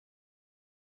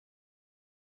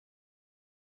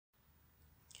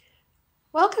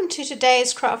Welcome to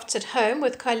today's Crafts at Home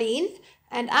with Colleen,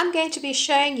 and I'm going to be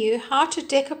showing you how to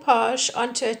decoupage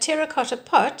onto a terracotta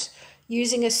pot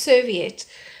using a serviette.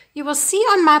 You will see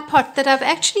on my pot that I've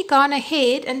actually gone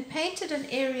ahead and painted an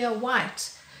area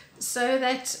white so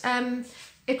that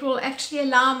it will actually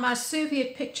allow my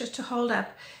serviette picture to hold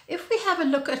up. If we have a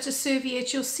look at a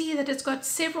serviette, you'll see that it's got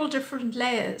several different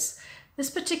layers. This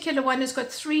particular one has got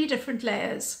 3 different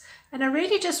layers, and I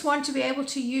really just want to be able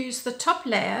to use the top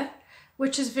layer,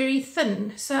 which is very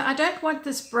thin. So I don't want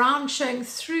this brown showing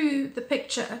through the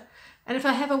picture. And if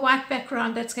I have a white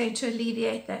background, that's going to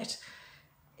alleviate that.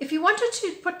 If you wanted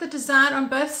to put the design on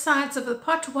both sides of the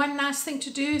pot, one nice thing to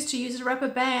do is to use a rubber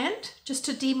band just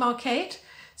to demarcate.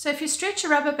 So if you stretch a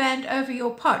rubber band over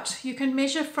your pot, you can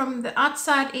measure from the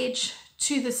outside edge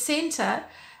to the center,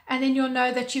 and then you'll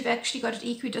know that you've actually got it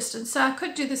equidistant. So I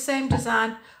could do the same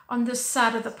design on this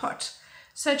side of the pot.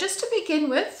 So just to begin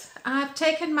with, I've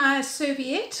taken my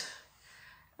serviette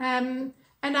and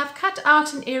I've cut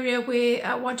out an area where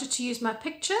I wanted to use my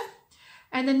picture.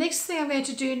 And the next thing I'm going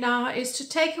to do now is to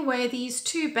take away these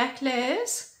 2 back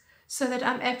layers so that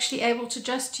I'm actually able to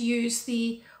just use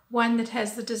the one that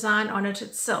has the design on it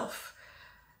itself.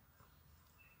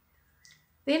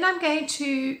 Then I'm going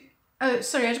to, I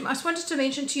just wanted to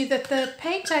mention to you that the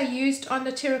paint I used on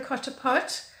the terracotta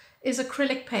pot is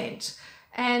acrylic paint.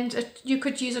 And you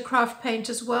could use a craft paint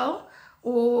as well,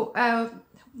 or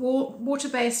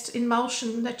water-based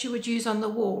emulsion that you would use on the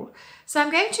wall. So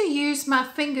I'm going to use my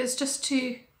fingers just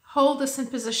to hold this in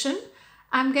position.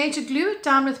 I'm going to glue it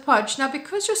down with Podge. Now,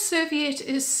 because your serviette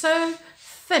is so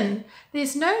thin,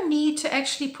 there's no need to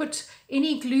actually put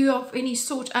any glue of any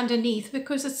sort underneath,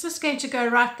 because it's just going to go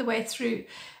right the way through.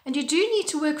 And you do need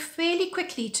to work fairly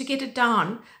quickly to get it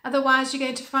down, otherwise you're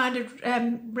going to find it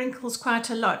wrinkles quite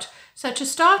a lot. So to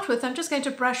start with, I'm just going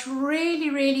to brush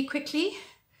really quickly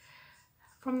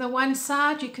from the one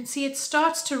side. You can see it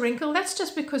starts to wrinkle. That's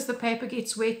just because the paper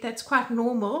gets wet. That's quite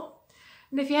normal.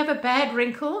 And if you have a bad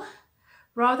wrinkle,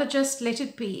 rather just let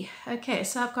it be. Okay,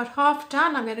 so I've got half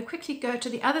done. I'm going to quickly go to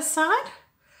the other side.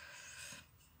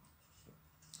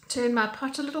 Turn my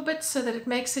pot a little bit so that it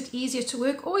makes it easier to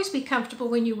work. Always be comfortable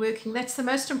when you're working. That's the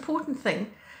most important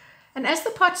thing. And as the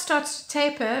pot starts to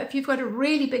taper, if you've got a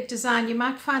really big design, you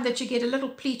might find that you get a little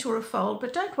pleat or a fold,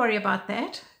 but don't worry about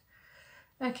that.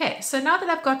 Okay, so now that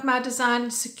I've got my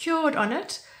design secured on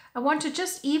it, I want to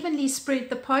just evenly spread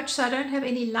the Podge so I don't have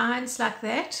any lines like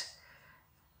that.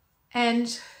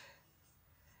 And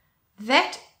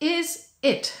that is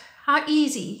it. How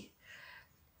easy.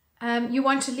 You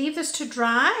want to leave this to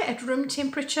dry at room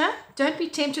temperature. Don't be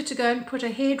tempted to go and put a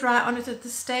hairdryer on it at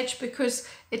this stage, because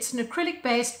it's an acrylic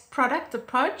based product, the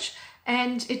Podge,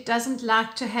 and it doesn't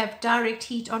like to have direct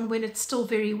heat on when it's still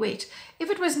very wet.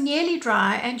 If it was nearly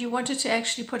dry and you wanted to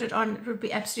actually put it on, it would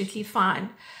be absolutely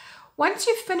fine. Once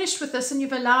you've finished with this and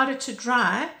you've allowed it to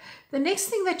dry, the next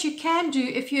thing that you can do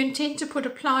if you intend to put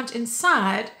a plant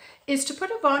inside is to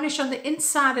put a varnish on the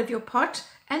inside of your pot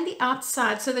and the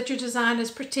outside so that your design is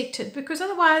protected, because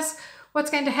otherwise what's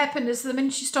going to happen is the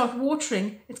minute you start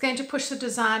watering, it's going to push the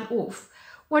design off.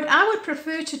 What I would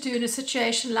prefer to do in a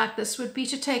situation like this would be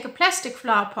to take a plastic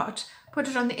flower pot, put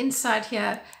it on the inside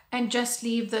here, and just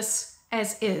leave this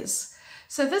as is.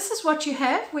 So this is what you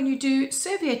have when you do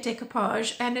serviette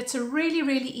decoupage, and it's a really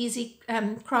easy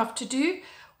craft to do.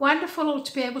 Wonderful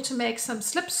to be able to make some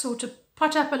slips, or to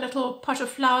pot up a little pot of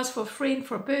flowers for a friend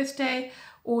for a birthday,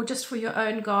 or just for your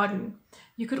own garden.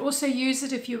 You could also use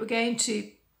it if you were going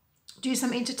to do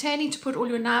some entertaining, to put all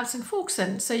your knives and forks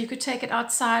in, so you could take it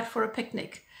outside for a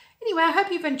picnic. Anyway, I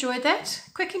hope you've enjoyed that.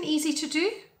 Quick and easy to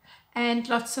do, and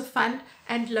lots of fun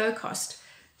and low cost.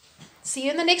 See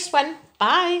you in the next one.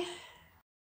 Bye.